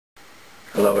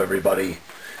Hello everybody.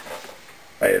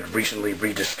 I had recently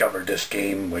rediscovered this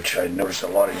game, which I noticed a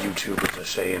lot of YouTubers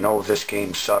saying, oh, this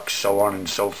game sucks, so on and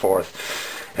so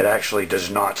forth. It actually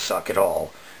does not suck at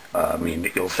all. I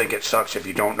mean, you'll think it sucks if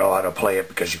you don't know how to play it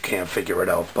because you can't figure it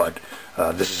out, but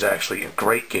this is actually a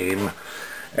great game,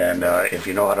 and if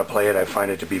you know how to play it, I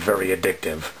find it to be very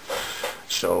addictive.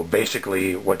 So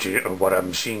basically, what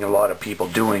I'm seeing a lot of people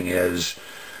doing is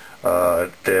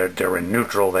they're in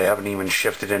neutral, they haven't even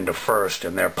shifted into first,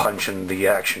 and they're punching the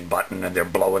action button and they're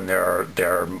blowing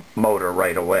their motor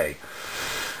right away.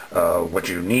 What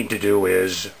you need to do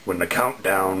is, when the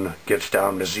countdown gets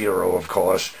down to 0, of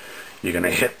course, you're going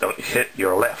to hit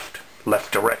your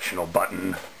left directional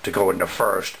button to go into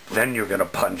first, then you're going to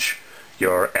punch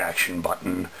your action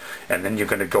button, and then you're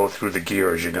going to go through the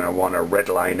gears. You're going to want to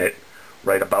redline it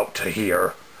right about to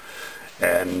here.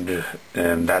 And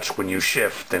that's when you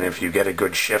shift, and if you get a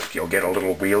good shift, you'll get a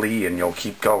little wheelie and you'll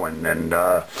keep going. And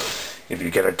if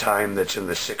you get a time that's in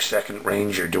the 6-second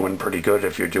range, you're doing pretty good.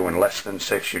 If you're doing less than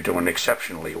 6, you're doing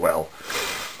exceptionally well.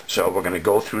 So we're going to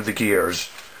go through the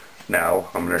gears now.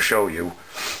 I'm going to show you.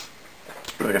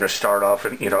 We're going to start off,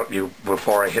 and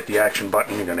before I hit the action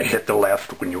button, you're going to hit the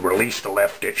left. When you release the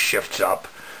left, it shifts up,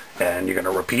 and you're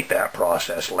going to repeat that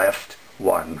process. Left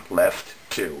 1, left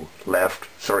 2, left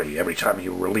 3. Every time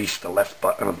you release the left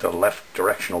button, the left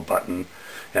directional button,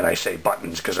 and I say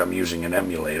buttons because I'm using an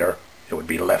emulator, it would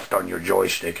be left on your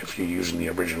joystick if you're using the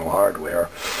original hardware.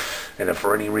 And if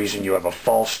for any reason you have a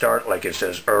false start, like it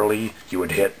says early, you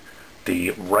would hit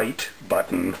the right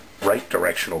button, right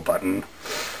directional button,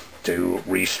 to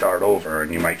restart over,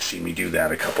 and you might see me do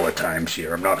that a couple of times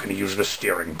here. I'm not going to use the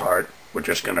steering part. We're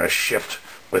just going to shift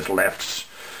with lefts.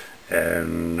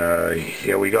 And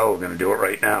here we go. We're going to do it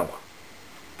right now.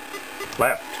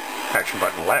 Left, action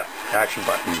button, left, action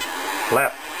button,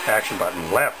 left, action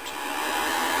button, left.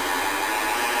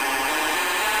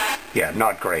 Yeah,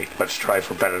 not great. Let's try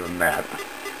for better than that.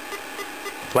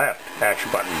 Left,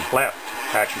 action button, left,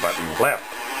 action button, left,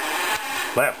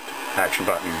 left, action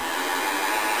button.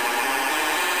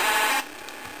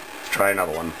 Let's try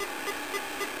another one.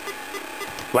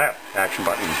 Left, action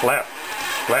button, left,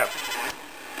 left.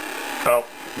 Oh,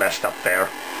 messed up there.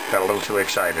 Got a little too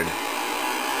excited.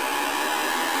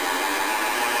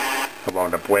 I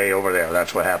wound up way over there.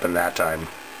 That's what happened that time.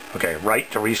 Okay, right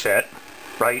to reset.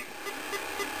 Right.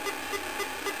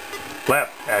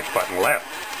 Left, action button, left.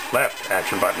 Left,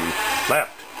 action button,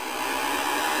 left.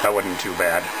 That wasn't too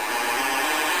bad.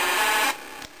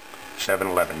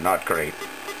 7-11, not great.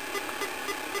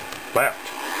 Left,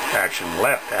 action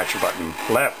button,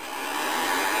 left.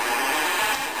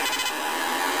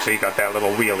 So you got that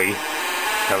little wheelie.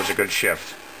 That was a good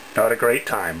shift. Not a great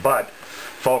time, but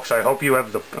folks, I hope you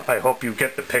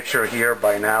get the picture here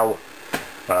by now.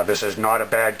 This is not a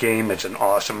bad game. It's an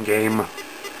awesome game.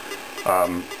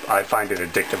 I find it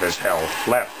addictive as hell.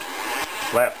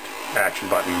 Left, action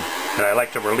button, and I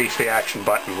like to release the action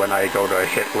button when I go to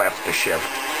hit left to shift.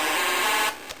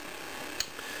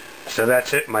 So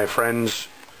that's it, my friends.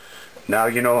 Now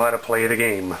you know how to play the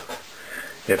game.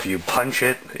 If you punch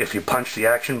the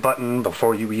action button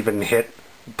before you even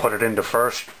put it into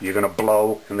first, you're going to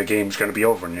blow and the game's going to be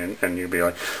over, and you'll be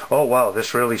like, oh wow,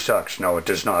 this really sucks. No, it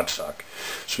does not suck.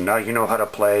 So now you know how to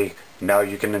play. Now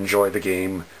you can enjoy the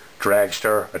game.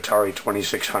 Dragster, Atari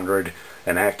 2600,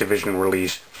 an Activision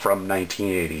release from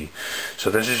 1980.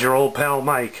 So this is your old pal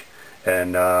Mike,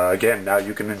 and again, now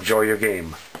you can enjoy your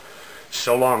game.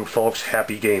 So long, folks.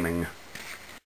 Happy gaming.